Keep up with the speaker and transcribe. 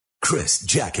Chris,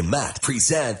 Jack, and Matt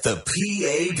present the PAB,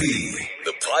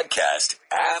 the podcast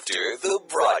after the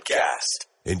broadcast.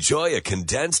 Enjoy a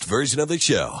condensed version of the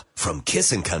show from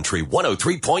Kissin' Country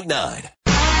 103.9.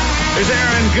 There's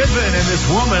Aaron Goodman and this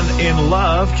woman in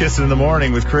love, kissing in the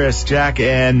morning with Chris, Jack,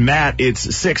 and Matt. It's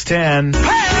 6:10.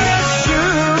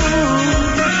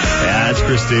 That's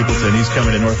Chris Stapleton. He's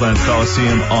coming to Northlands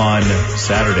Coliseum on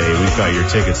Saturday. We've got your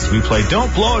tickets as we play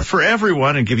Don't Blow It for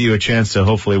everyone and give you a chance to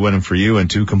hopefully win them for you and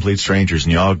two complete strangers.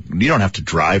 And you don't have to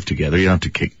drive together. You don't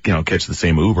have to catch the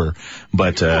same Uber.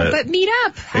 But meet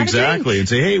up. Exactly. And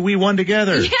say, hey, we won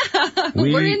together. Yeah,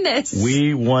 we're in this.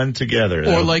 We won together.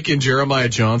 Or like in Jeremiah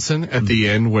Johnson at the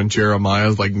end when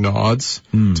Jeremiah nods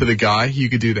to the guy, you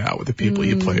could do that with the people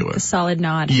you play with. A solid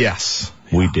nod. Yes.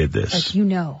 We did this. Like you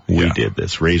know. We did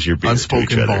this. Raise your beer to each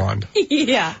Unspoken other. bond.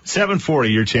 Yeah.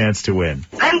 7:40, your chance to win.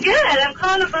 I'm good. I'm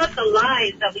calling about the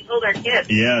lies that we told our kids.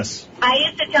 Yes. I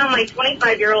used to tell my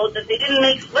 25-year-old that they didn't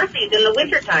make Slurpees in the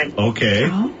wintertime. Okay.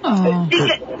 Oh.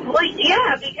 Because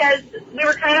we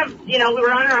were kind of, we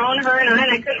were on our own, her and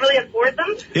I couldn't really afford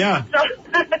them. Yeah. So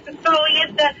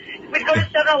we'd go to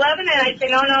 7-Eleven and I'd say,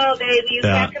 no, you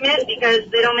can't come in because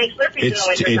they don't make Slurpees in the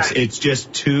wintertime. It's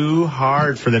just too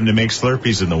hard for them to make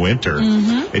Slurpees in the winter.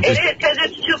 Mm-hmm. It is because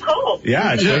it's too cold.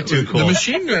 Yeah, it's way too cold. The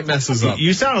machine messes up.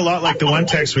 You sound a lot like the one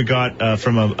text we got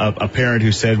from a parent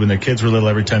who said when their kids were little,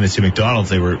 every time they see McDonald's,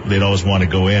 they'd always want to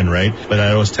go in, right? But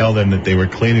I always tell them that they were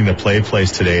cleaning the play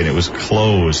place today and it was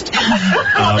closed.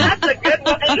 That's a good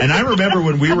one. And I remember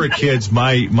when we were kids,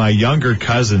 my younger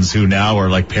cousins who now are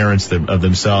like parents of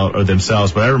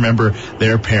themselves, but I remember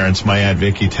their parents, my Aunt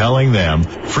Vicky, telling them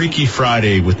Freaky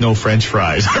Friday with no French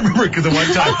fries. I remember because the one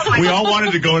time we all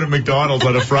wanted to go to McDonald's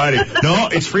on a Friday. No,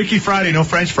 it's Freaky Friday, no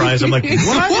French fries. I'm like, what? You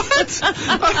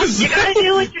gotta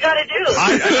do what you gotta do.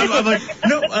 I'm like,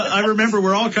 no, I remember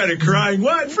we're all kind of crying,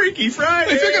 what? Freaky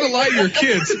Friday? If you're going to lie to your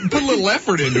kids, put a little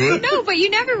effort into it. No, but you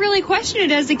never really question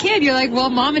it as a kid. You're like, well,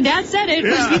 Mom and Dad said it. It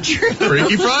must be true.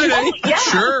 Freaky Friday. Oh, yeah.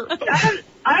 Sure.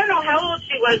 I don't know how old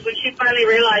she was when she finally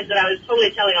realized that I was totally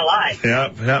telling a lie.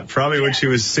 Yeah, probably when she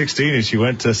was 16 and she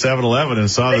went to 7-Eleven and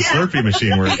saw the Slurpee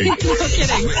machine working. No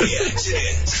kidding.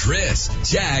 Chris,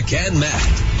 Jack, and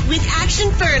Matt With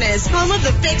Action Furnace, home of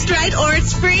the fixed right or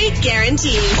it's free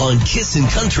guarantee. on Kissin'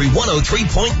 Country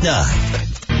 103.9.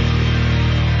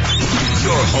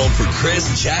 Your home for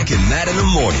Chris, Jack, and Matt in the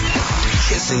morning.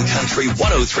 Kissin' Country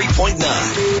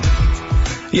 103.9.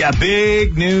 Yeah,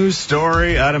 big news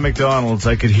story out of McDonald's.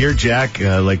 I could hear Jack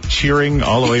cheering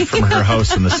all the way from her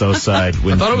house on the south side.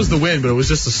 I thought it was the wind, but it was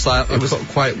just it was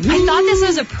quiet. I thought this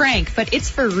was a prank, but it's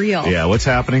for real. Yeah, what's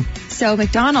happening? So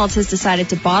McDonald's has decided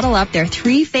to bottle up their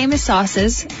three famous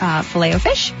sauces,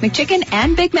 Filet-O-Fish, McChicken,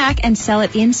 and Big Mac, and sell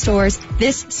it in stores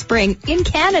this spring in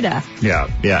Canada. Yeah,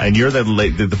 and you're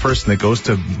the person that goes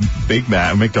to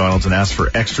McDonald's and asks for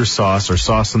extra sauce or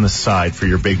sauce on the side for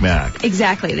your Big Mac.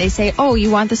 Exactly. They say, oh, you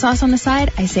want the sauce on the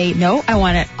side? I say, no, I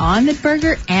want it on the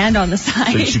burger and on the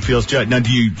side. So she feels judged. Now,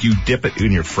 do you dip it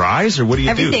in your fries, or what do you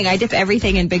Everything. do? I dip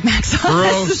everything in Big Mac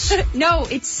sauce. Gross. No,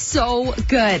 it's so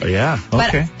good. Oh, yeah,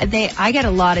 okay. But I get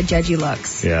a lot of judgy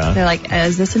looks. Yeah. They're like,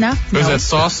 is this enough? There's No. that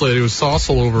sauce lady with sauce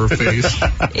all over her face.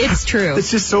 It's true. It's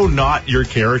just so not your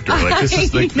character.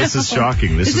 This is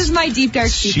shocking. This is my deep dark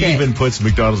secret. She even puts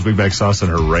McDonald's Big Mac sauce on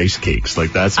her rice cakes.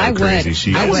 That's how crazy she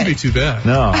is. That wouldn't be too bad.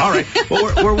 No, all right.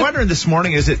 Well, we're wondering this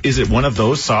morning, is it one of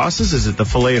those sauces? Is it the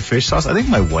Filet-O-Fish sauce? I think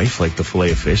my wife liked the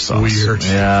Filet-O-Fish sauce. Weird.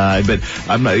 Yeah, but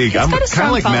I'm kind of like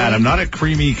following. Matt. I'm not a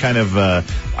creamy kind of. I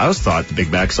always thought the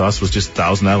Big Mac sauce was just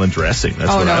Thousand Island dressing.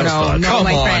 That's what I always thought. No, Come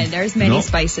my on. friend. There's many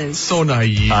spices. So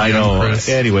naive. I know. Chris.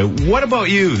 Anyway, what about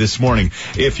you this morning?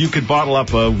 If you could bottle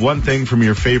up one thing from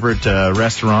your favorite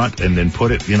restaurant and then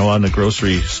put it, on the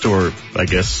grocery store, I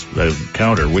guess,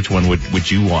 counter, which one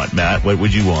would you want, Matt? What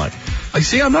would you want?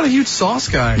 I'm not a huge sauce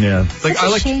guy. Yeah. That's I a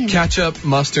like shame. ketchup,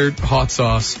 mustard, hot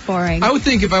sauce. Boring. I would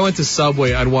think if I went to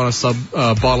Subway, I'd want to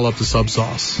bottle up the sub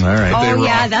sauce. All right. Oh, They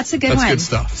yeah, rock. that's a good one. That's good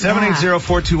stuff.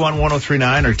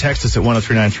 780-421-1039 or text us at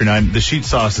 103939. The sheet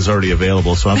sauce is already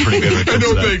available, so I'm pretty good when it comes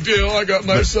to No that. big deal. I got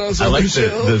my sauce I on like the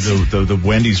shelf. the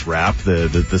Wendy's wrap,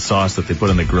 the sauce that they put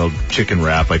on the grilled chicken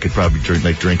wrap. I could probably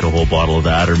drink a whole bottle of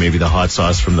that, or maybe the hot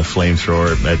sauce from the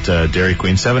flamethrower at Dairy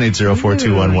Queen.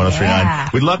 780-421-1039. Yeah.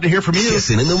 We'd love to hear from you.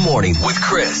 Kissin' in the morning with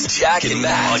Chris, Jack, and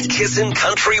Matt on Kissin'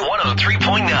 Country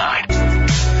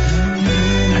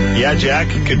 103.9. Yeah, Jack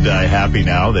could die happy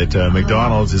now that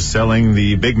McDonald's is selling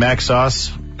the Big Mac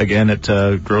sauce again at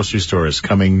grocery stores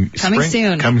coming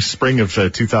soon. Coming spring of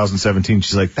 2017.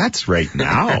 She's like, that's right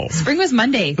now. Spring was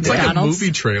Monday. It's like a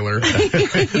movie trailer.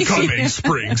 Coming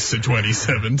springs to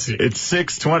 2017. It's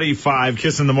 6:25.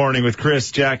 Kiss in the Morning with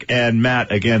Chris, Jack, and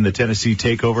Matt. Again, the Tennessee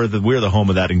Takeover. We're the home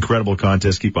of that incredible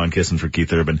contest. Keep on kissing for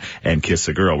Keith Urban and Kiss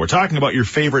the Girl. We're talking about your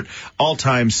favorite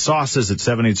all-time sauces at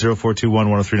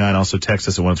 780-421-1039. Also text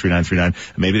us at 13939.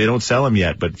 Maybe they don't sell them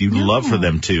yet, but you'd love for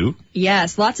them to.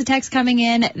 Yes, lots of texts coming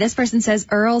in. This person says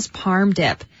Earl's Parm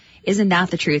Dip. Isn't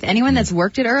that the truth? Anyone that's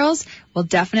worked at Earl's will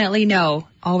definitely know.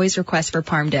 Always request for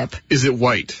Parm Dip. Is it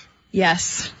white?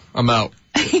 Yes. I'm out.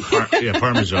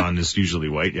 Parmesan is usually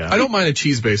white, yeah. I don't mind a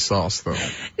cheese-based sauce, though.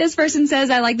 This person says,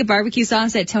 I like the barbecue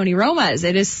sauce at Tony Roma's.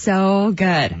 It is so good.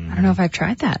 I don't know if I've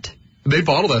tried that. They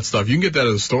bottle that stuff. You can get that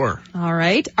at the store. All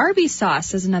right. Arby's sauce,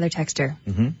 says another texter.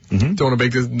 Don't want to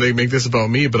make this. They make this about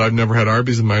me, but I've never had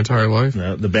Arby's in my entire life.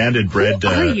 The banded bread. Who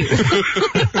are you?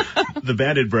 The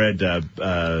banded bread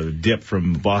dip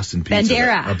from Boston Pizza.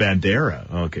 Bandera.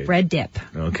 Bandera. Okay. Bread dip.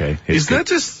 Okay. Is that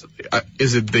just?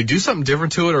 Is it? They do something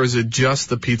different to it, or is it just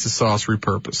the pizza sauce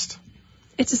repurposed?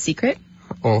 It's a secret.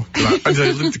 Oh, did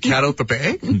I leave the cat out the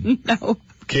bag? No.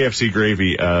 KFC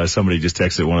gravy, somebody just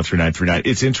texted 103939.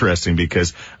 It's interesting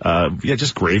because,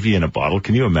 just gravy in a bottle.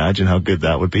 Can you imagine how good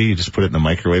that would be? You just put it in the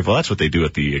microwave. Well, that's what they do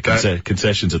at the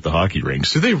concessions at the hockey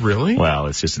rinks. Do they really? Well,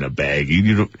 it's just in a bag.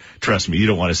 You don't, trust me, you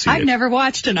don't want to see it. I've never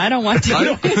watched and I don't want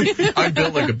to. I'm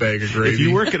built like a bag of gravy. If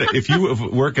you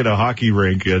work at a hockey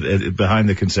rink behind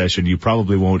the concession, you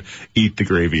probably won't eat the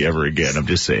gravy ever again. I'm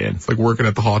just saying. It's like working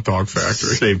at the hot dog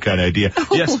factory. Same kind of idea.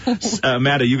 Yes.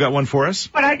 Matta, you got one for us?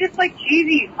 But I just like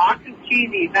cheesy. Hot and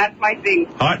cheesy. That's my thing.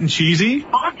 Hot and cheesy?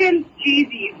 Hawkins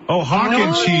cheesies. Oh,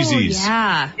 Hawkins cheesies.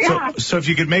 Yeah. So if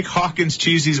you could make Hawkins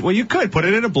cheesies, well, you could put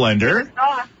it in a blender.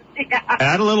 Oh, yeah.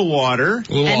 Add a little water.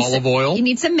 A little olive oil. You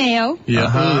need some mayo.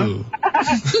 Yeah.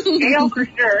 Mayo for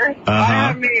sure. I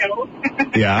have mayo.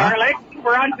 Yeah. Garlic.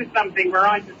 We're on to something.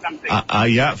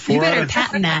 Yeah. You better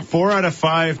patent that. 4 out of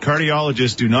 5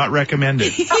 cardiologists do not recommend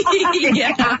it.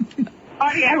 Yeah.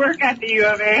 Honey, I work at the U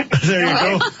of A. There you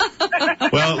go.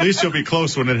 Well, at least you'll be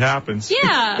close when it happens.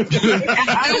 Yeah. It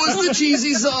was the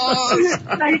cheesy sauce.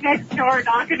 Right next door,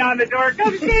 knocking on the door.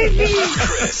 Come save me.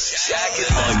 Chris, Jack,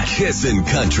 on Kissin'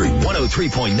 Country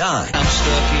 103.9. I'm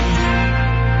stuck here,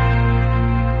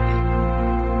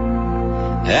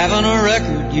 having a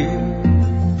record year.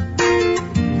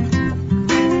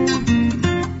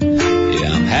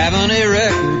 Yeah, I'm having a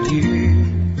record year.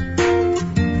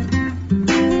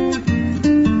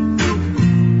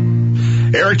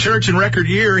 Eric Church in record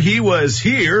year. He was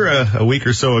here a week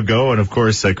or so ago. And, of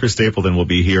course, Chris Stapleton will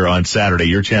be here on Saturday.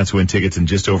 Your chance to win tickets in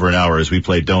just over an hour as we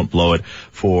play Don't Blow It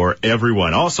for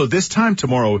everyone. Also, this time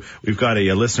tomorrow, we've got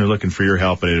a listener looking for your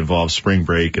help, and it involves spring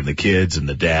break and the kids and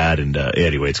the dad. And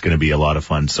anyway, it's going to be a lot of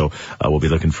fun. So we'll be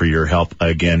looking for your help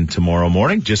again tomorrow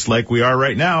morning, just like we are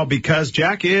right now, because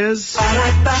Jack is...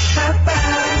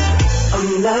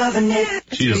 I'm loving it.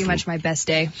 It's pretty much my best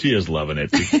day. She is loving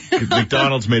it.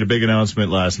 McDonald's made a big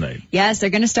announcement last night. Yes, they're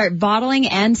going to start bottling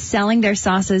and selling their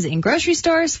sauces in grocery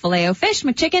stores. Filet-O-Fish,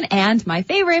 McChicken, and my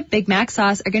favorite, Big Mac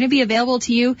sauce, are going to be available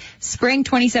to you spring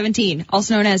 2017,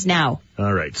 also known as now.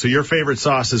 All right. So your favorite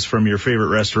sauces from your favorite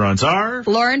restaurants are?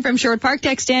 Lauren from Sherwood Park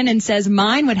texted in and says,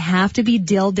 mine would have to be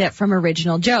dill dip from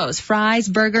Original Joe's. Fries,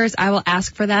 burgers, I will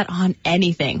ask for that on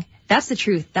anything. That's the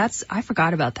truth. I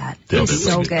forgot about that. It's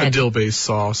so good. A dill-based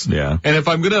sauce. Yeah. And if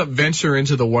I'm going to venture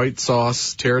into the white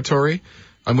sauce territory,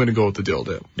 I'm going to go with the dill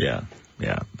dip. Yeah.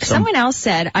 Yeah. Someone else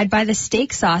said, I'd buy the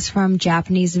steak sauce from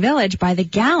Japanese Village by the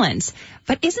gallons.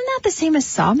 But isn't that the same as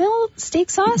Sawmill steak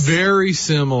sauce? Very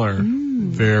similar.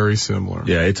 Very similar.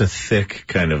 Yeah, it's a thick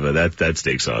kind of that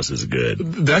steak sauce is good.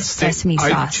 That's sesame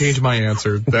sauce. I changed my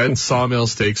answer. That Sawmill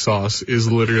steak sauce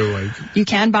is literally like... You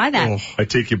can buy that. Oh, I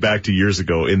take you back to years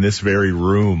ago in this very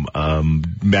room.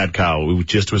 Mad Cow, it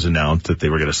just was announced that they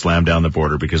were going to slam down the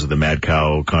border because of the Mad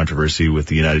Cow controversy with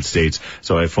the United States.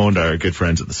 So I phoned our good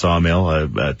friends at the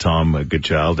Sawmill, Tom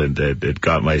Goodchild, and it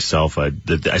got myself. I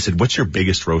said, "What's your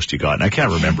biggest roast you got?" And I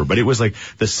can't remember, but it was like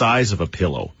the size of a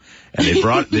pillow. And they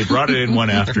brought it in one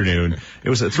afternoon. It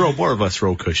was more of a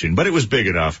throw cushion, but it was big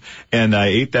enough. And I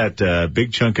ate that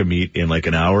big chunk of meat in like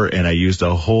an hour, and I used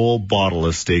a whole bottle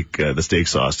of the steak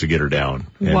sauce to get her down.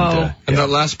 Whoa. And that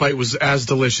last bite was as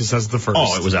delicious as the first.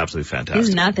 Oh, it was absolutely fantastic.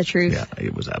 Isn't that the truth? Yeah,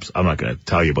 it was absolutely. I'm not going to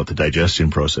tell you about the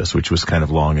digestion process, which was kind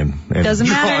of long and doesn't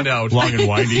matter. Long and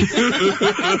windy.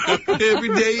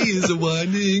 Every day is a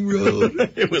winding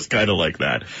road. It was kind of like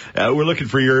that. We're looking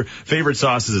for your favorite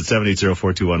sauces at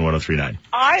 780-421-1039. 1039.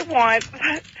 I want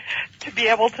to be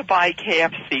able to buy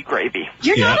KFC gravy.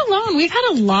 You're not alone. We've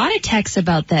had a lot of texts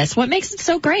about this. What makes it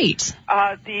so great?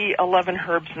 The 11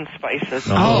 herbs and spices.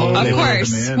 Oh, of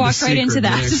course. Walk right into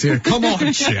that. Mix. Yeah, come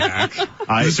on, Jack.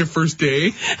 Is this your first day?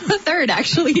 The third,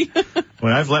 actually.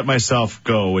 When I've let myself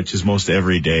go, which is most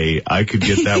every day, I could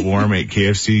get that warm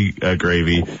KFC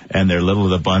gravy and their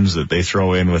the buns that they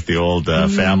throw in with the old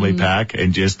family pack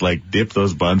and just like dip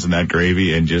those buns in that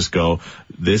gravy and just go,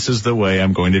 this is the way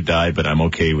I'm going to die, but I'm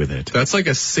okay with it. That's like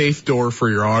a safe door for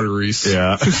your arteries.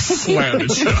 Yeah. Slam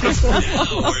it shut.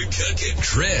 We're cooking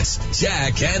Chris,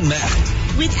 Jack, and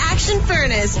Matt. With Action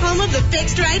Furnace, home of the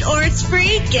fixed right or it's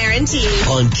free guarantee.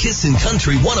 On Kissin'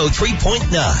 Country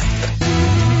 103.9.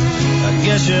 I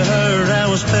guess you heard I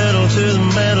was pedal to the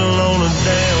metal on a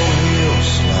downhill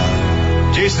slide.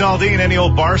 Jason Aldean, any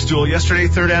old bar stool. Yesterday,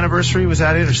 3rd anniversary. Was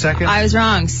that it or 2nd? I was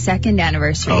wrong. 2nd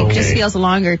anniversary. Okay. It just feels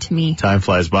longer to me. Time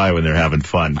flies by when they're having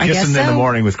fun. I guess Kissing so. in the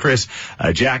morning with Chris,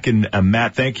 Jack, and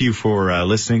Matt. Thank you for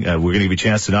listening. We're going to give you a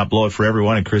chance to not blow it for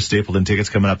everyone. And Chris Stapleton tickets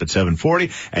coming up at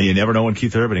 7:40. And you never know when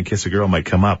Keith Urban and Kiss a Girl might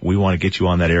come up. We want to get you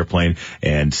on that airplane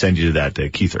and send you to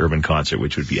that Keith Urban concert,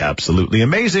 which would be absolutely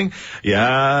amazing.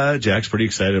 Yeah, Jack's pretty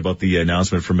excited about the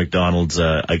announcement from McDonald's.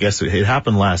 I guess it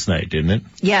happened last night, didn't it?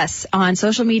 Yes. On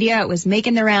social media, it was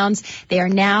making the rounds. They are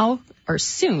now, or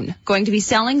soon, going to be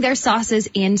selling their sauces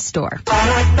in store.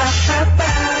 I'm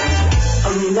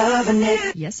loving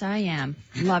it. Yes, I am.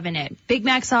 Loving it. Big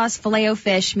Mac sauce,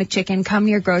 Filet-O-Fish, McChicken come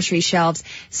to your grocery shelves.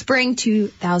 Spring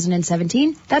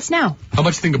 2017. That's now. How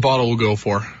much do you think a bottle will go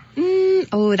for?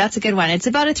 Oh, that's a good one. It's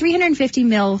about a 350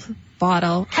 ml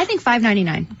bottle. I think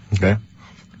 $5.99. Okay.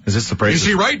 Is this the price? Is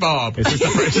she right, Bob? Is this the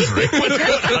prices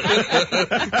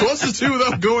right? Closest to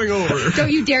without going over. Don't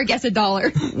you dare guess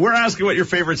 $1. We're asking what your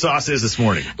favorite sauce is this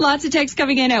morning. Lots of texts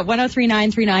coming in at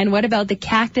 103939. What about the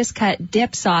Cactus Cut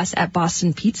dip sauce at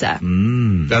Boston Pizza?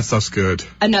 That stuff's good.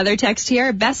 Another text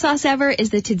here. Best sauce ever is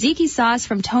the tzatziki sauce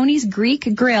from Tony's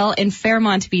Greek Grill in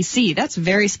Fairmont, BC. That's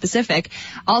very specific.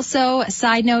 Also,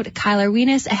 side note, Kyler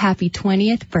Weenus, a happy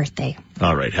 20th birthday.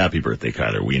 All right. Happy birthday,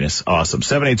 Kyler Weenus. Awesome.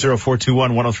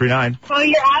 780-421-1039. Well,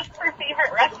 you're asked for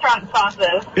favorite restaurant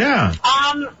sauces. Yeah.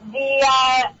 The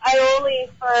aioli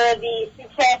for the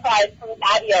sushi fries from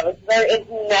Daddios. There is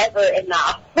never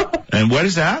enough. And what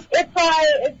is that? It's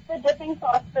the dipping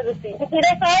sauce for the sweet potato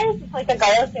fries. It's like a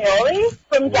garlic aioli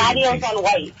from Daddios on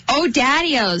White. Oh,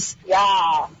 Daddios.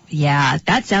 Yeah. Yeah,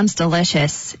 that sounds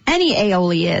delicious. Any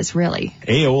aioli is, really.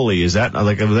 Aioli, is that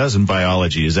like, that's in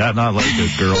biology. Is that not like a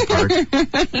girl part?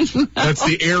 That's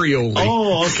the areoli.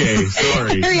 Oh, okay.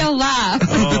 Sorry. Areola.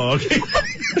 Oh, okay.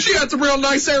 She had some real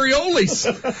nice areolis.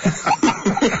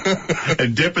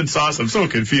 And dip and sauce, I'm so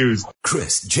confused.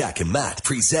 Chris, Jack, and Matt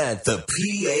present the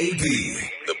PAB,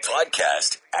 the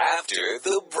podcast after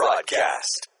the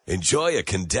broadcast. Enjoy a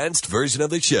condensed version of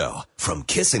the show from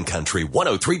Kissin' Country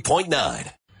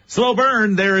 103.9. Slow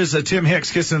burn. There is a Tim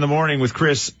Hicks Kissing in the Morning with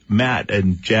Chris, Matt,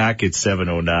 and Jack. It's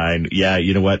 7:09. Yeah,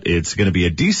 you know what? It's going to be a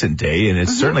decent day, and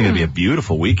it's certainly going to be a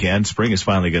beautiful weekend. Spring is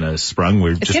finally going to sprung.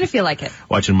 It's going to feel like it.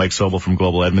 Watching Mike Sobel from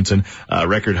Global Edmonton.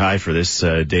 Record high for this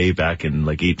day back in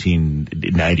like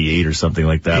 1898 or something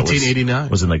like that. 1889.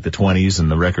 Was in like the 20s,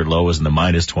 and the record low was in the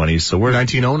minus 20s. So we're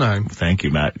 1909. Thank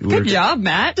you, Matt. Good job,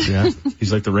 Matt. Yeah,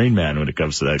 he's like the Rain Man when it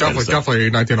comes to that kind of stuff.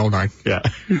 Definitely 1909. Yeah.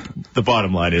 The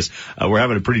bottom line is we're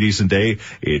having a pretty decent day.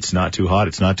 It's not too hot.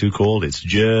 It's not too cold. It's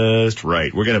just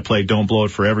right. We're going to play Don't Blow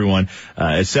It for everyone.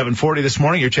 At 7:40 this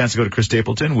morning, your chance to go to Chris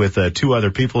Stapleton with two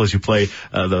other people as you play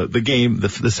the game,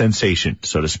 the sensation,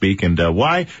 so to speak. And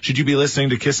why should you be listening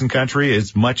to Kissin' Country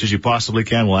as much as you possibly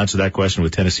can? We'll answer that question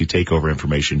with Tennessee Takeover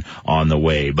information on the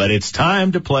way. But it's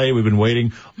time to play. We've been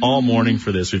waiting all morning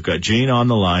for this. We've got Jane on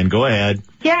the line. Go ahead.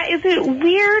 Yeah, is it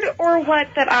weird or what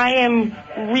that I am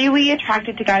really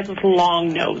attracted to guys with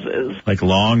long noses? Like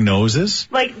long noses?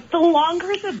 Like, the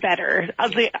longer the better.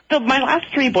 My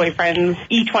last 3 boyfriends,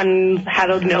 each one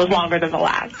had a nose longer than the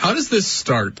last. How does this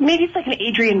start? Maybe it's like an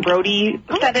Adrian Brody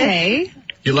fetish. Okay.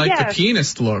 You like Yeah. the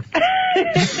pianist look.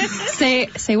 Say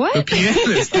what? The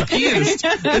pianist.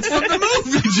 It's from the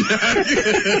movie,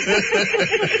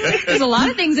 Jack. There's a lot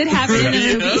of things that happen in the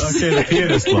movies. Okay, the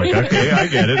pianist look. Okay, I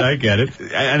get it.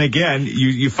 And again,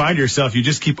 you find yourself, you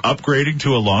just keep upgrading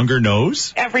to a longer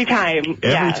nose? Every time.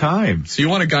 Every time. So you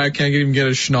want a guy who can't even get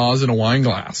a schnoz in a wine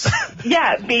glass.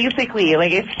 Yeah, basically.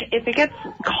 Like, if it gets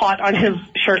caught on his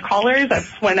shirt collars,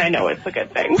 that's when I know it's a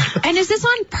good thing. And is this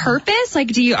on purpose? Like,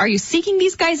 are you seeking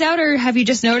these guys out, or have you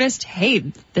just noticed, hey,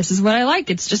 this is what I like,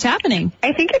 it's just happening?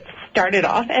 I think it started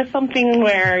off as something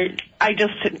where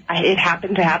it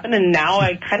happened to happen, and now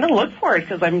I kind of look for it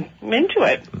because I'm into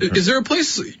it. Is there a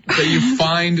place that you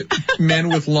find men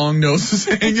with long noses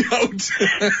hang out?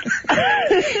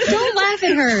 Don't laugh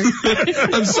at her.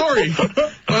 I'm sorry.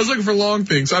 I was looking for long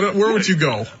things. Where would you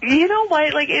go? You know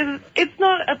what? Like, it's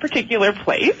not a particular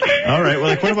place. All right. Well,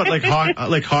 like, what about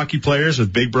like hockey players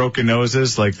with big broken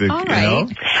noses? Like the, All you know?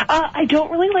 I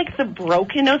don't really like the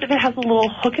broken nose. If it has a little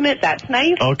hook in it, that's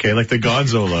nice. Okay, like the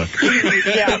Gonzo look.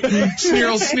 Yeah.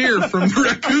 Sneer from the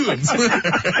Raccoons.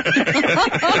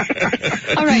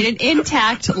 All right, an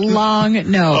intact long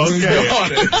nose.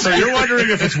 Okay. So you're wondering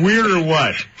if it's weird or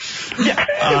what?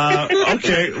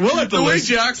 Okay, we'll let the way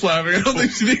Jack's laughing, I don't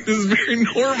think she thinks this is very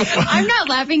normal. I'm not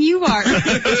laughing, you are.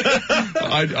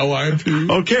 I am too.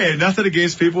 Okay, nothing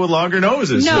against people with longer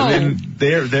noses. No. I mean,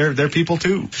 they're people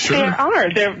too. Sure. They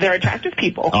are. They're attractive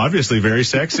people. Obviously very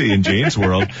sexy in Jane's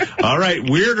world. All right,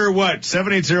 weird or what?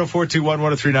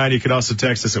 780-421-1039. You can also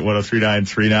text us at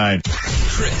 103939.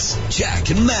 Chris, Jack,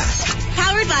 and Matt.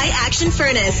 Powered by Action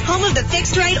Furnace, home of the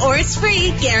fixed right or it's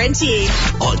free guarantee.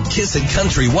 On Kissin'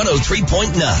 Country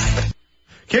 103.9.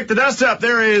 Kick the dust up.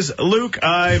 There is Luke.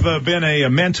 I've been a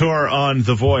mentor on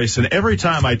The Voice, and every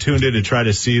time I tuned in to try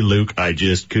to see Luke, I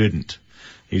just couldn't.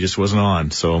 He just wasn't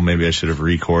on, so maybe I should have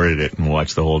recorded it and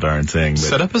watched the whole darn thing. But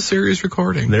set up a series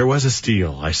recording. There was a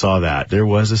steal. I saw that. There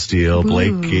was a steal.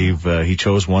 Blake gave, he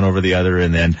chose one over the other,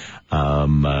 and then,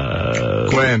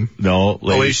 Gwen. No,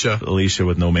 Alicia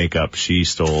with no makeup. She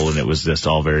stole, and it was just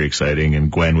all very exciting,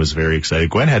 and Gwen was very excited.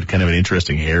 Gwen had kind of an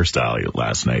interesting hairstyle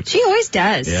last night. She always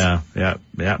does. Yeah.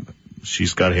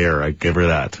 She's got hair. I give her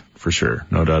that. For sure.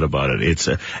 No doubt about it. It's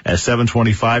at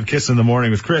 7:25, Kiss in the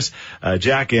Morning with Chris,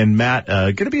 Jack, and Matt.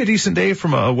 Going to be a decent day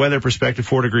from a weather perspective,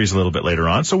 4 degrees a little bit later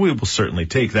on, so we will certainly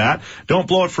take that. Don't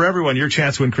blow it for everyone. Your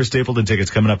chance to win Chris Stapleton tickets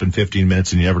coming up in 15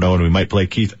 minutes, and you never know when we might play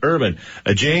Keith Urban.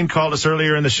 Jane called us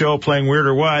earlier in the show playing Weird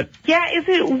or What. Yeah, is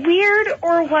it weird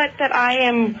or what that I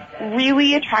am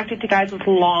really attracted to guys with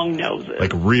long noses?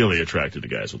 Like really attracted to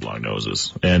guys with long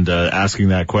noses. And asking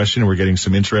that question, we're getting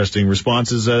some interesting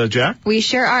responses, Jack? We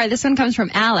sure are. This one comes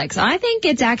from Alex. I think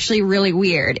it's actually really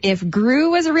weird. If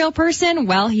Gru was a real person,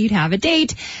 well, he'd have a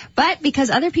date. But because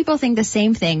other people think the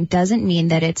same thing doesn't mean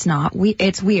that it's not.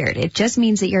 It's weird. It just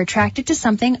means that you're attracted to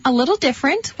something a little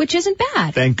different, which isn't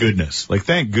bad. Thank goodness.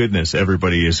 Thank goodness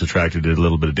everybody is attracted to a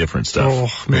little bit of different stuff.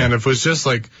 Oh, man, if it was just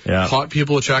hot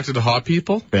people attracted to hot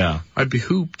people, I'd be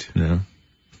hooped. Yeah.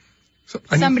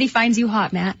 Somebody finds you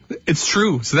hot, Matt. It's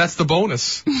true. So that's the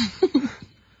bonus.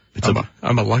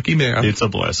 I'm a lucky man. It's a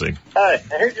blessing. Hi, I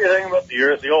heard your thing about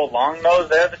the old long nose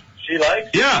there that she likes.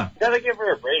 Yeah. You gotta give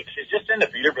her a break. She's just into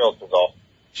Peterbilts is all.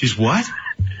 She's what?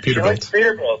 Peterbilt. She likes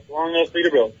Peterbilt. Long nose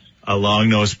Peterbilt. A long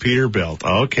nose Peterbilt.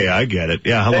 Okay, I get it.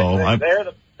 Yeah, hello. They're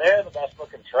the best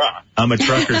looking truck. I'm a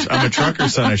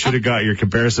trucker's son. I should have got your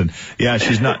comparison. Yeah,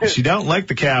 she don't like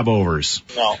the cab overs.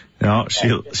 No,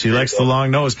 she likes the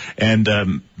long nose. And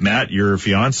Matt, your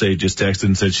fiance, just texted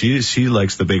and said she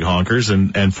likes the big honkers.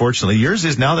 And fortunately, yours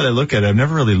is, now that I look at it, I've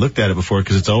never really looked at it before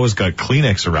because it's always got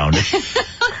Kleenex around it.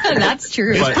 That's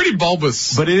true. It's pretty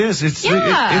bulbous. But it is. It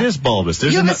is bulbous.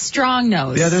 You have a strong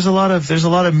nose. Yeah, there's a lot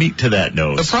of meat to that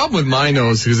nose. The problem with my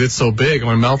nose is it's so big and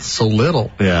my mouth is so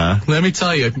little. Yeah. Let me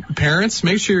tell you, parents,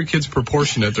 make sure your kid's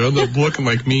proportionate. They're looking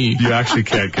like me. You actually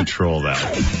can't control that.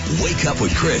 Wake up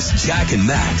with Chris, Jack, and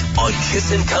Matt on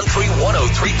Kissin' Country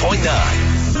 103.9.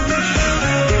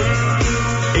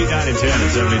 8, 9, and 10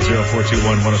 at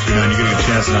 780-421-1039. You're getting a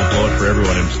chance to not blow it for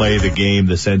everyone and play the game,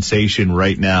 The Sensation,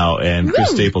 right now. And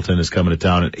Chris Stapleton is coming to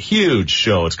town. A huge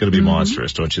show. It's going to be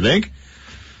monstrous, don't you think?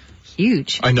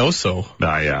 Huge. I know so.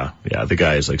 Yeah. The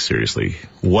guy is seriously,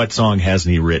 what song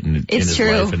hasn't he written in his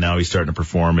life? And now he's starting to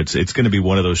perform. It's going to be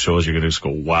one of those shows you're going to just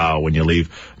go, wow, when you leave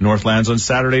Northlands on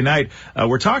Saturday night.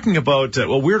 We're talking about,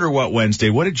 Weird or What Wednesday.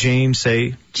 What did Jane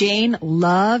say? Jane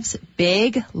loves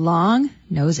big, long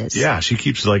noses. Yeah, she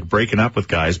keeps breaking up with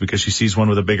guys because she sees one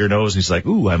with a bigger nose and she's like,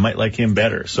 ooh, I might like him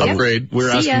better. So we're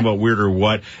asking about Weird or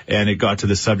What, and it got to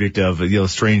the subject of,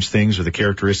 strange things or the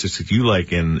characteristics that you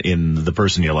like in the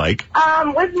person you like.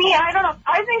 With me, I don't know.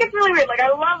 I think it's really weird. I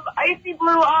love icy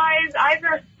blue eyes. Eyes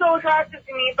are so attractive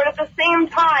to me, but at the same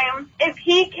time, if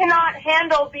he cannot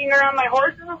handle being around my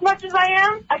horses as much as I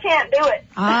am, I can't do it.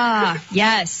 Ah,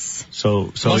 yes.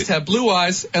 So must have blue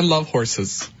eyes and love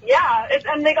horses. Yeah,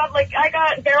 and they got I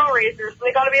got barrel racers, so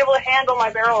they got to be able to handle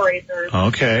my barrel racers.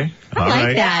 Okay, I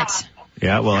like that.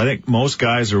 Yeah, well, I think most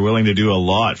guys are willing to do a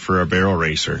lot for a barrel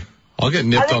racer. I'll get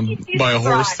nipped on by a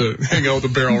horse to hang out with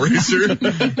a barrel racer.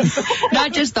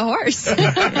 Not just the horse. No,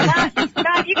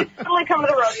 you can totally come to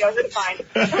the rodeos. It's fine.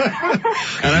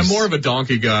 And I'm more of a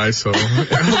donkey guy, so I don't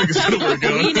think it's going to work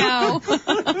out. We know.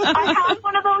 I have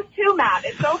one of those too, Matt.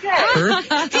 It's okay.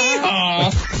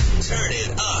 Turn it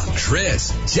up.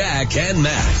 Chris, Jack, and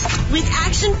Matt. With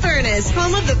Action Furnace,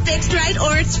 home of the fixed right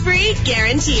or it's free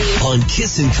guarantee. On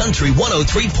Kissin' Country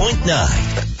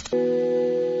 103.9.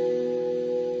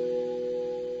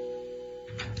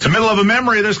 It's the middle of a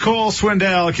memory. There's Cole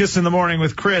Swindell, Kiss in the Morning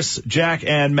with Chris, Jack,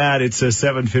 and Matt. It's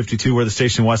 7:52. We're the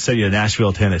station wants to send you to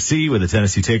Nashville, Tennessee with the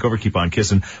Tennessee Takeover. Keep on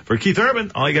kissing. For Keith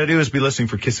Urban, all you got to do is be listening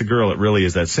for Kiss a Girl. It really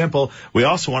is that simple. We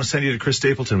also want to send you to Chris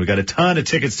Stapleton. We got a ton of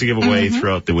tickets to give away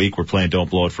throughout the week. We're playing Don't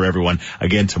Blow It for everyone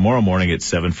again tomorrow morning at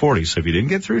 7:40. So if you didn't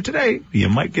get through today, you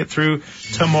might get through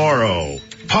tomorrow.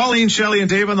 Pauline, Shelley, and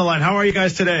Dave on the line. How are you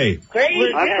guys today?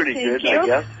 Great. I'm pretty good, I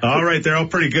guess. All right, they're all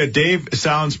pretty good. Dave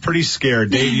sounds pretty scared.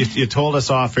 Dave, you told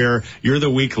us off air you're the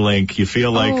weak link. You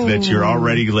feel like that you're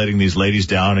already letting these ladies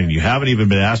down, and you haven't even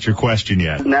been asked your question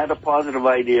yet. Not a positive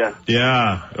idea.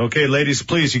 Yeah. Okay, ladies,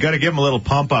 please, you got to give him a little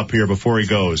pump up here before he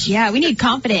goes. Yeah, we need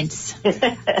confidence.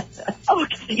 Oh,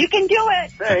 you can do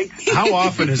it. Thanks. How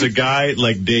often has a guy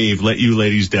like Dave let you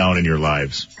ladies down in your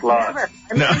lives? Lots.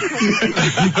 No.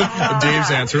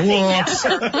 Dave's answer, well,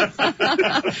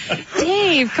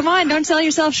 Dave, come on, don't sell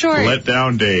yourself short. Let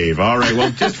down Dave. All right.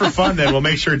 Well, just for fun, then we'll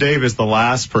make sure Dave is the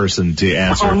last person to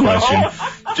answer a question.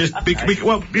 Just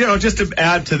just to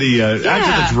add to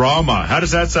the drama. How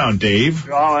does that sound, Dave?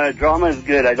 Drama is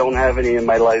good. I don't have any in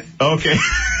my life. Okay.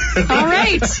 All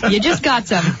right, you just got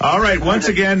some. All right. Once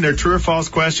again, they're true or false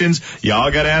questions. Y'all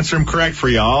got to answer them correct for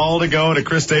y'all to go to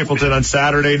Chris Stapleton on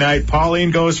Saturday night.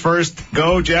 Pauline goes first.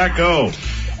 Go, Jack, go.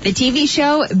 The TV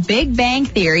show Big Bang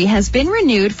Theory has been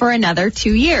renewed for another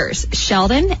 2 years.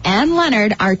 Sheldon and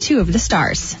Leonard are two of the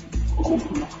stars.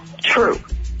 True.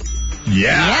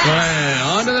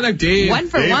 Yeah. On to the next, Dave. One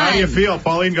for Dave, one. how do you feel?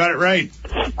 Pauline got it right.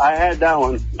 I had that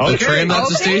one. Okay. The train left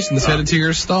the station, headed to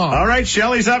your stop. All right,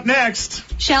 Shelley's up next.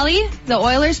 Shelley, the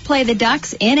Oilers play the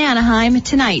Ducks in Anaheim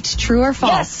tonight. True or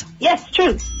false? Yes,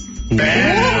 true.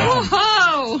 Bam.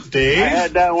 Whoa! Dave? I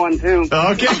had that one too.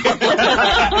 Okay.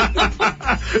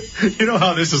 You know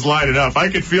how this is lining up. I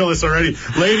can feel this already.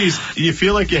 Ladies, you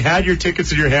feel like you had your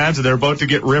tickets in your hands and they're about to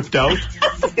get ripped out?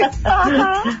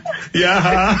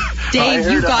 Yeah. Dave,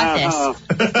 you got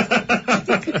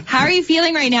this. How are you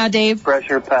feeling right now, Dave?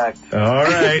 Pressure packed. All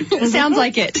right. Sounds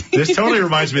like it. This totally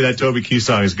reminds me of that Toby Keith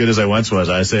song, As Good As I Once Was.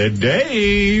 I said,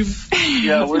 Dave.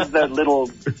 Yeah, where's that little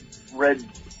red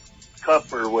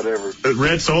cup or whatever? A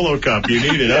red Solo cup. You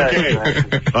need it. Yeah, Okay.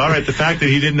 exactly. All right. The fact that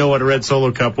he didn't know what a red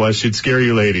Solo cup was should scare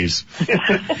you ladies.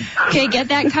 Okay, get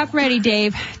that cup ready,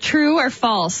 Dave. True or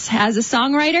false? As a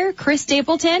songwriter, Chris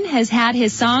Stapleton has had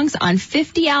his songs on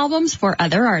 50 albums for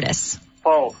other artists.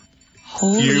 False.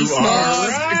 Holy You smokes. are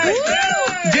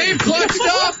right. Dave clutched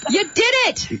up. You did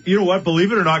it! You know what?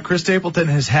 Believe it or not, Chris Stapleton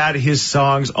has had his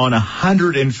songs on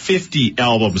 150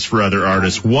 albums for other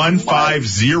artists.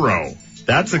 150.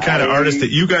 That's the kind of artist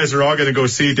that you guys are all going to go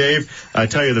see, Dave. I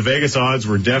tell you, the Vegas odds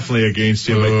were definitely against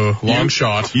you. Long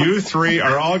shot. You three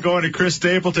are all going to Chris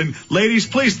Stapleton. Ladies,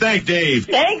 please thank Dave.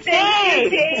 Thanks,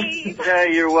 Dave. Yeah,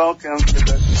 you're welcome.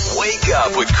 Wake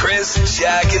up with Chris,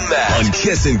 Jack, and Matt on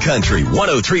Kissin' Country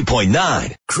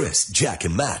 103.9. Chris, Jack,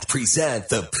 and Matt present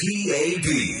the PAB,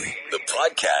 the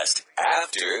podcast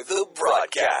after the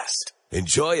broadcast.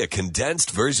 Enjoy a condensed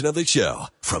version of the show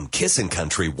from Kissin'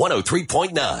 Country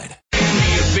 103.9.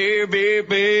 Beer, beer,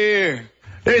 beer.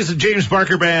 There's the James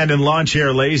Barker Band and Lawn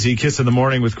Chair Lazy. Kiss in the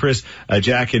Morning with Chris,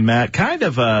 Jack, and Matt. Kind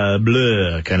of a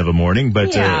morning,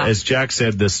 but as Jack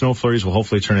said, the snow flurries will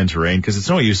hopefully turn into rain because it's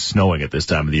no use snowing at this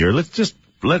time of the year. Let's just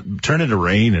turn it to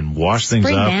rain and wash things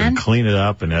up and clean it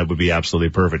up, and that would be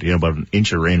absolutely perfect. You know, about an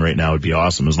inch of rain right now would be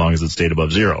awesome as long as it stayed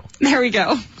above zero. There we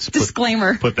go.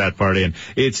 Disclaimer. Put that part in.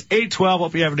 It's 8:12.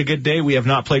 Hope you're having a good day. We have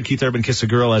not played Keith Urban Kiss a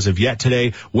Girl as of yet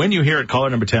today. When you hear it, caller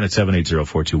number 10 at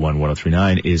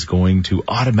 780-421-1039 is going to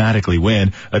automatically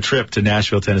win a trip to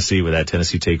Nashville, Tennessee with that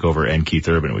Tennessee Takeover and Keith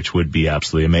Urban, which would be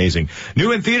absolutely amazing.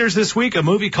 New in theaters this week, a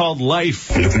movie called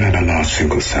Life. I'm looking at a last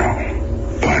single cell,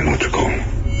 biological.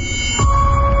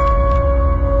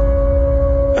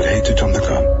 I hate to jump the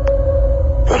gun,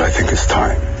 but I think it's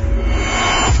time.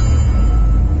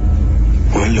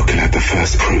 We're looking at the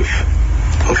first proof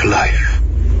of life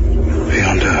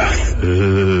beyond Earth.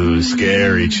 Ooh,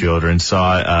 Scary children.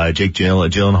 Saw Jake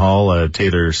Gyllenhaal,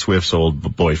 Taylor Swift's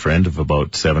old boyfriend of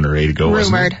about 7 or 8 ago.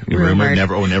 Rumored.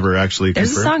 Never actually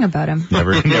There's confirmed. a song about him.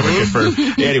 Never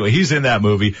confirmed. Anyway, he's in that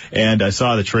movie, and I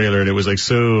saw the trailer, and it was like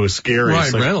so scary.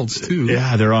 Ryan Reynolds too.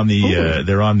 Yeah, they're on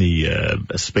the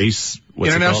space.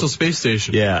 International Space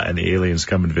Station. Yeah, and the aliens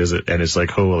come and visit, and it's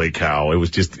like, holy cow, it was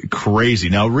just crazy.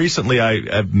 Now, recently,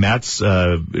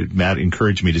 Matt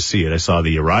encouraged me to see it. I saw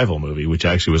the Arrival movie, which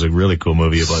actually was a really cool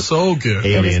movie about so good.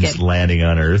 aliens landing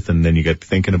on Earth, and then you get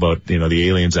thinking about, the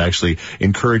aliens actually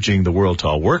encouraging the world to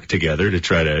all work together to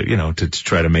try to, to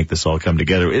try to make this all come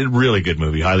together. A really good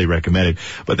movie, highly recommended.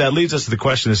 But that leads us to the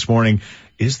question this morning: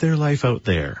 is there life out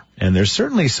there? And there's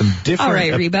certainly some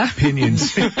different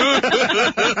opinions.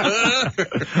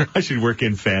 I should work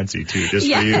in fancy, too,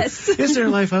 just for you. Is there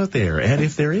life out there? And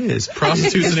if there is,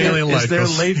 prostitutes and alien life. Is there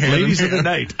ladies of the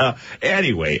night?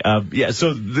 Anyway,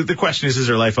 so the question is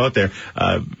there life out there?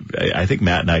 I think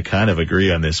Matt and I kind of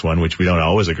agree on this one, which we don't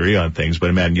always agree on things.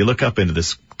 But, man, you look up into the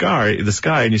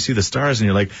sky and you see the stars, and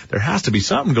you're like, there has to be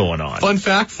something going on. Fun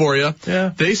fact for you.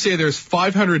 Yeah. They say there's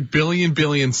 500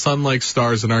 billion sun-like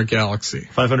stars in our galaxy.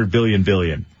 500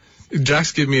 billion.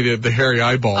 Jack's giving me the hairy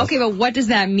eyeball. Okay, but what does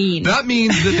that mean? That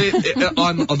means that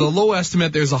on the low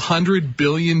estimate, there's 100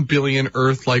 billion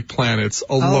Earth-like planets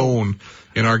alone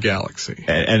in our galaxy.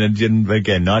 And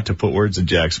again, not to put words in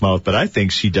Jack's mouth, but I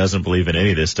think she doesn't believe in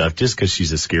any of this stuff just because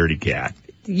she's a scaredy cat.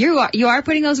 You are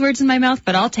putting those words in my mouth,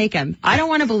 but I'll take them. I don't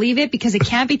want to believe it because it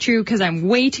can't be true because I'm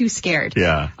way too scared.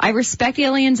 Yeah. I respect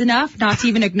aliens enough not to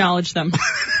even acknowledge them.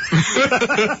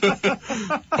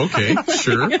 Okay,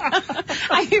 sure.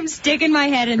 I am sticking my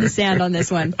head in the sand on this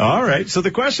one. All right. So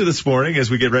the question this morning, as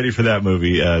we get ready for that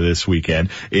movie this weekend,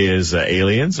 is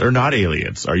aliens or not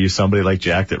aliens? Are you somebody like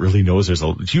Jack that really knows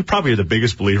you probably are the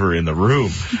biggest believer in the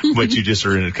room, but you just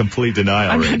are in a complete denial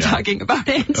I'm right not now. talking about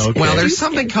it. Okay. Well, there's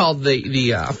something called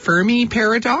the Fermi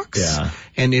paradox. Yeah.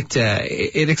 And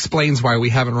it explains why we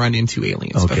haven't run into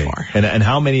aliens before. And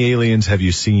how many aliens have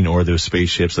you seen, or those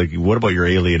spaceships? Like, what about your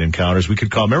alien encounters? We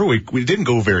could call. Remember, we didn't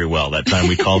go very well that time.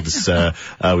 We called this.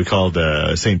 We called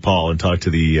St. Paul and talked to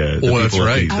the people at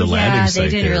the landing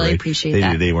site. They didn't really appreciate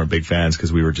that. They weren't big fans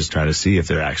because we were just trying to see if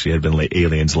there actually had been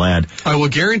aliens land. I will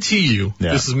guarantee you.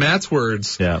 Yeah. This is Matt's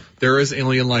words. Yeah. There is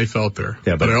alien life out there.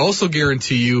 Yeah, but I also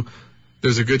guarantee you,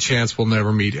 there's a good chance we'll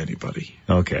never meet anybody.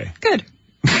 Okay. Good.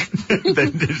 All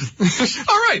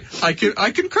right, I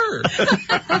concur.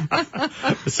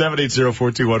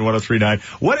 780-421-1039.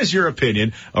 What is your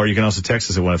opinion? Or you can also text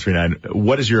us at 1039.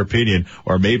 What is your opinion?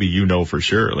 Or maybe you know for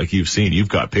sure, like you've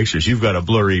got pictures, you've got a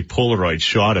blurry Polaroid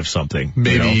shot of something.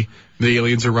 Maybe the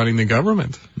aliens are running the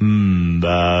government. Well,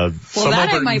 that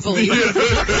I might believe.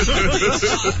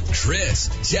 Chris,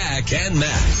 Jack, and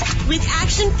Matt. With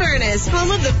Action Furnace, home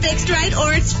of the fixed right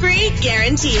or it's free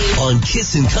guarantee. On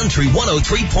Kissin' Country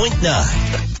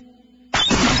 103.9.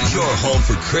 Your home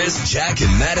for Chris, Jack,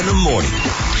 and Matt in the morning.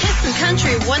 Kissin'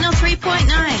 Country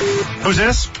 103.9. Who's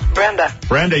this?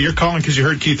 Brenda, you're calling because you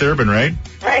heard Keith Urban, right?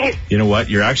 Right. You know what?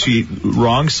 You're actually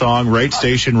wrong song, right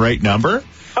station, right number.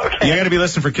 Okay. You got to be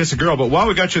listening for Kiss a Girl. But while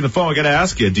we got you on the phone, I got to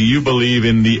ask you, do you believe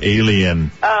in the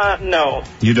alien? No.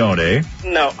 You don't, eh?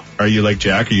 No. Are you like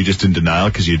Jack? Are you just in denial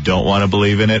because you don't want to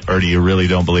believe in it? Or do you really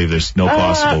don't believe there's no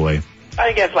possible way?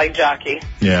 I guess like Jockey.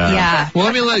 Yeah. Well,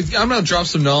 I'm going to drop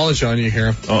some knowledge on you here.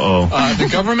 Uh-oh. The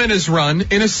government is run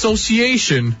in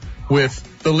association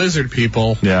with the lizard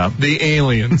people. Yeah. The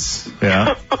aliens.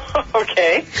 Yeah.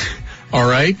 Okay. All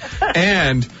right.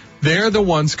 And they're the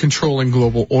ones controlling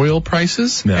global oil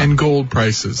prices and gold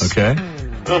prices. Okay.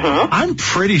 I'm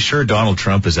pretty sure Donald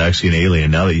Trump is actually an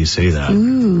alien now that you say that.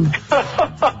 Ooh.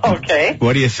 Okay.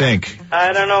 What do you think?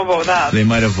 I don't know about that. They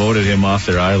might have voted him off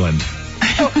their island.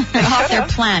 Off their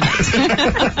planet.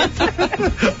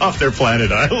 Off their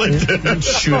planet island.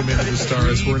 Shoot him into the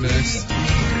stars. We're next.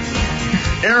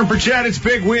 Aaron Burchett, it's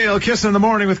Big Wheel, Kissing in the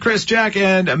Morning with Chris, Jack,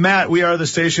 and Matt. We are the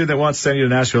station that wants to send you to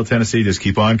Nashville, Tennessee. Just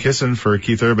keep on kissing for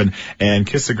Keith Urban and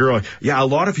Kiss a Girl. Yeah, a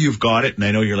lot of you have got it, and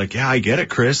I know you're like, yeah, I get it,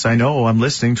 Chris. I know, I'm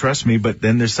listening, trust me. But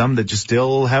then there's some that just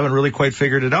still haven't really quite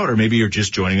figured it out, or maybe you're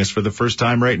just joining us for the first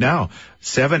time right now.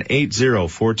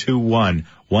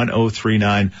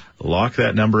 780-421-1039. Lock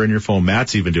that number in your phone.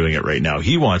 Matt's even doing it right now.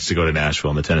 He wants to go to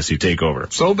Nashville in the Tennessee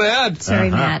Takeover. So bad.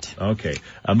 Sorry, Matt. Okay.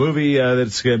 A movie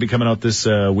that's going to be coming out this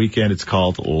weekend. It's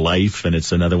called Life, and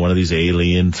it's another one of these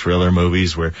alien thriller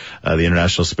movies where the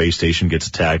International Space Station gets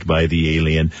attacked by the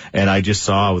alien. And I just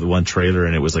saw with one trailer,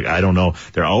 and it was like, I don't know.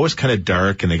 They're always kind of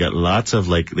dark, and they got lots of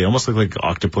they almost look like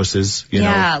octopuses. You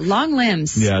know? Long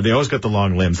limbs. Yeah, they always got the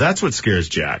long limbs. That's what scares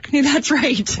Jack. That's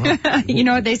right. You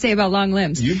know what they say about long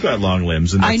limbs. You've got long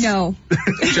limbs. And I know.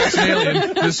 Jack's an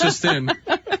alien. This just in.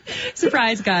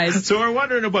 Surprise, guys. So we're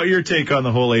wondering about your take on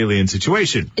the whole alien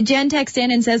situation. Jen texts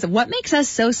in and says, what makes us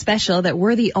so special that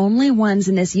we're the only ones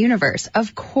in this universe?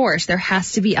 Of course, there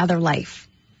has to be other life.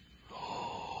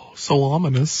 Oh, so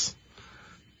ominous.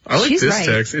 I like She's this right.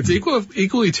 text. It's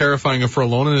equally terrifying if we're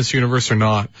alone in this universe or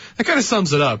not. That kind of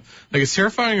sums it up. Like, it's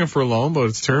terrifying if we're alone, but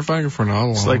it's terrifying if we're not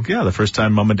alone. It's like, yeah, the first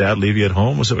time mom and dad leave you at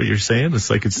home. Was that what you're saying?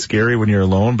 It's like it's scary when you're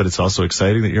alone, but it's also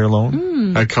exciting that you're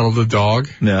alone. I cuddled the dog.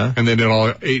 Yeah. And then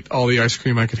ate all the ice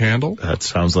cream I could handle. That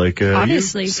sounds like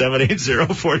Obviously.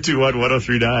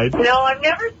 780-421-1039. No, I've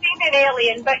never seen an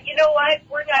alien, but you know what?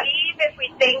 We're naive if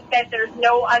we think that there's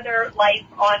no other life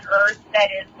on Earth that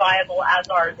is viable as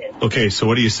ours is. Okay, so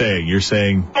what are you saying? You're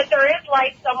saying, That there is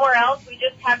life somewhere else, we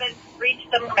just haven't reached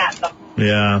them or met them.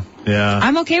 yeah.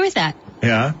 I'm okay with that.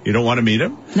 Yeah? You don't want to meet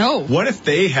them? No. What if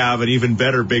they have an even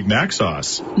better Big Mac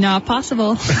sauce? Not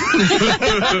possible.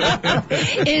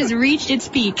 It has reached its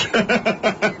peak.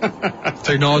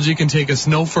 Technology can take us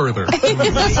no further. Wake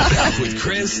up with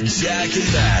Chris, Jack,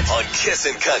 and Matt on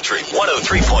Kissin' Country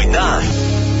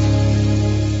 103.9.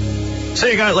 So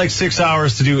you got like 6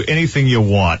 hours to do anything you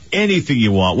want. Anything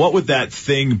you want. What would that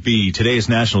thing be? Today is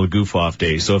National Goof Off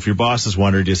Day. So if your boss is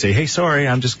wondering, just say, hey, sorry,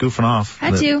 I'm just goofing off.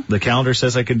 Had to. The calendar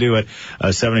says I can do it.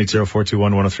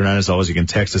 780-421-1039. As always, you can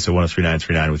text us at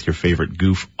 103939 with your favorite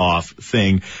goof off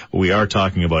thing. We are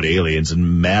talking about aliens,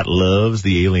 and Matt loves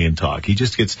the alien talk. He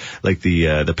just gets like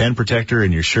the pen protector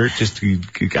in your shirt. Just, I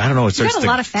don't know, it starts got a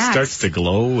lot of facts. starts to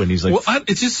glow, and he's like, Well,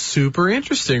 it's just super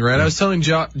interesting, right? I was telling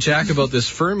Jack about this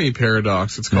Fermi paradox,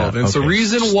 it's called. And it's the okay.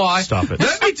 reason why... Stop it.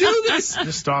 Let me do this!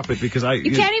 just stop it, because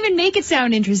You can't even make it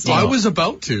sound interesting. I was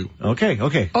about to. Okay.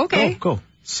 Go.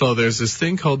 So there's this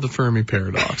thing called the Fermi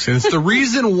paradox, and it's the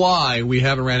reason why we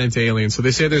haven't ran into aliens. So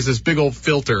they say there's this big old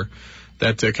filter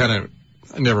that kind of...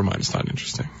 Never mind, it's not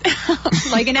interesting.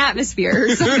 Like an atmosphere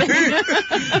or something.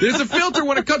 There's a filter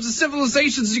when it comes to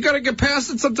civilizations. You got to get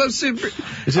past it sometimes.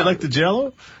 Is it like the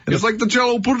Jell-O? It's like the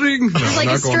Jell-O pudding. No, It's like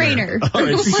a strainer.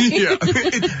 Yeah,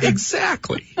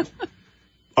 exactly.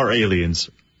 Are aliens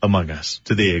among us?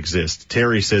 Do they exist?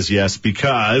 Terry says yes,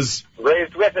 because...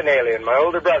 Raised with an alien, my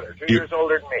older brother, 2 years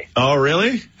older than me. Oh,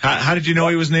 really? How did you know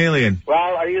he was an alien?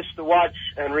 Well, I used to watch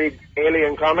and read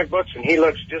alien comic books, and he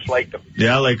looks just like them.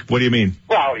 Yeah, like, what do you mean?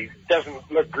 Well, he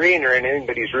doesn't look green or anything,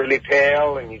 but he's really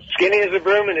pale, and he's skinny as a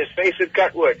broom, and his face would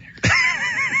cut wood.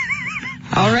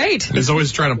 All right. He's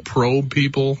always trying to probe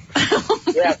people.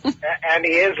 Yeah, and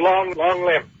he is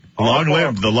long-limbed.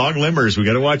 Long-limbed. The long limbers. We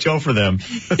got to watch out for them.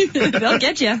 They'll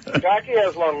get you. Jackie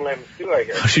has long limbs, too, I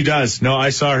hear. She does. No, I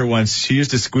saw her once. She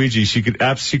used a squeegee. She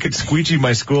could squeegee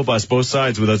my school bus both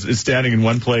sides with us standing in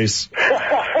one place.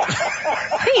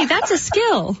 Hey, that's a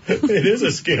skill. It is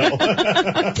a skill.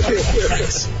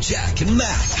 Chris, Jack, and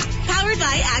Matt Powered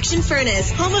by Action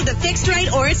Furnace, home of the fixed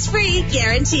right or it's free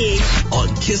guarantee.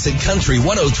 on Kissin' Country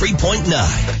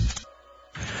 103.9.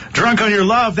 Drunk on Your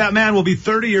Love. That man will be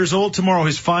 30 years old tomorrow.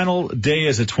 His final day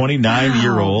as a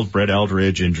 29-year-old. Brett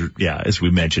Eldridge. And yeah, as we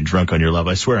mentioned, Drunk on Your Love.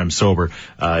 I swear I'm sober.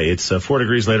 It's 4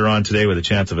 degrees later on today with a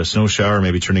chance of a snow shower,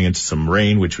 maybe turning into some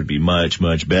rain, which would be much,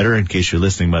 much better in case you're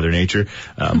listening, Mother Nature.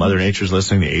 Mother Nature's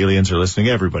listening. The aliens are listening.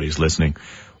 Everybody's listening.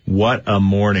 What a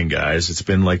morning, guys. It's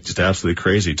been like just absolutely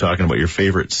crazy talking about your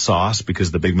favorite sauce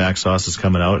because the Big Mac sauce is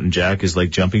coming out and Jack is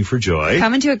like jumping for joy.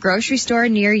 Coming to a grocery store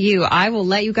near you. I will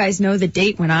let you guys know the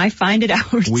date when I find it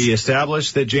out. We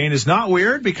established that Jane is not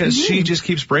weird because she just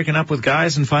keeps breaking up with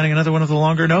guys and finding another one with a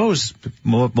longer nose.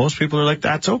 Most people are like,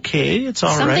 that's okay. It's all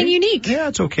right. Something unique. Yeah,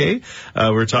 it's okay.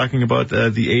 We're talking about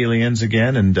the aliens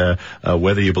again and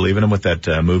whether you believe in them with that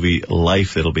movie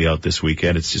Life that'll be out this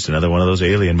weekend. It's just another one of those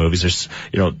alien movies. There's,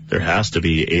 there has to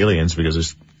be aliens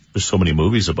because there's so many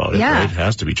movies about it, right? It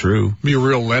has to be true. Be a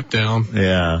real letdown.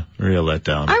 Yeah, real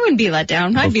letdown. I wouldn't be let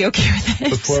down. I'd be okay with it.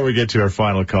 Before we get to our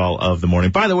final call of the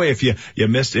morning, by the way, if you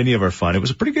missed any of our fun, it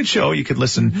was a pretty good show. You could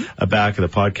listen back to the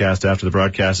podcast after the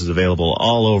broadcast is available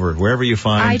all over, wherever you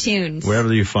find iTunes,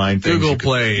 wherever you find things. Google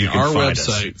Play, our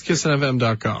website,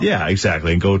 kissinfm.com. Yeah,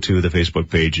 exactly. And go to the Facebook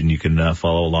page and you can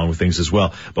follow along with things as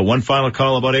well. But one final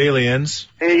call about aliens.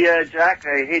 Hey, Jack,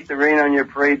 I hate to rain on your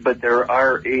parade, but there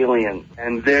are aliens,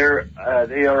 and they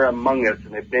are among us,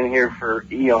 and they've been here for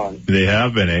eons. They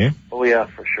have been, eh? Oh, yeah,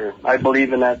 for sure. I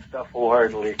believe in that stuff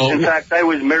wholeheartedly. In fact, I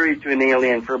was married to an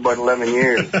alien for about 11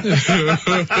 years.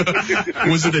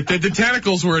 Was it the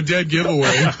tentacles were a dead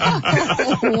giveaway?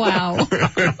 Oh, wow.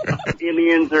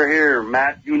 aliens are here.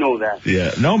 Matt, you know that.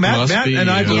 Yeah. No, Matt and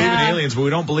I believe in Yeah. aliens, but we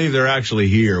don't believe they're actually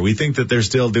here. We think that they're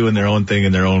still doing their own thing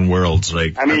in their own worlds.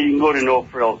 Like, I mean, you can go to No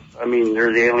Frills. I mean,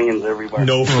 there's aliens everywhere.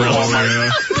 no frills.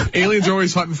 Aliens are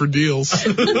always hunting for deals.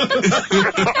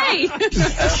 Hey.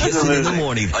 Kissing in the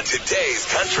morning on today's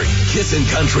country. Kissin'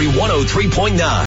 Country 103.9.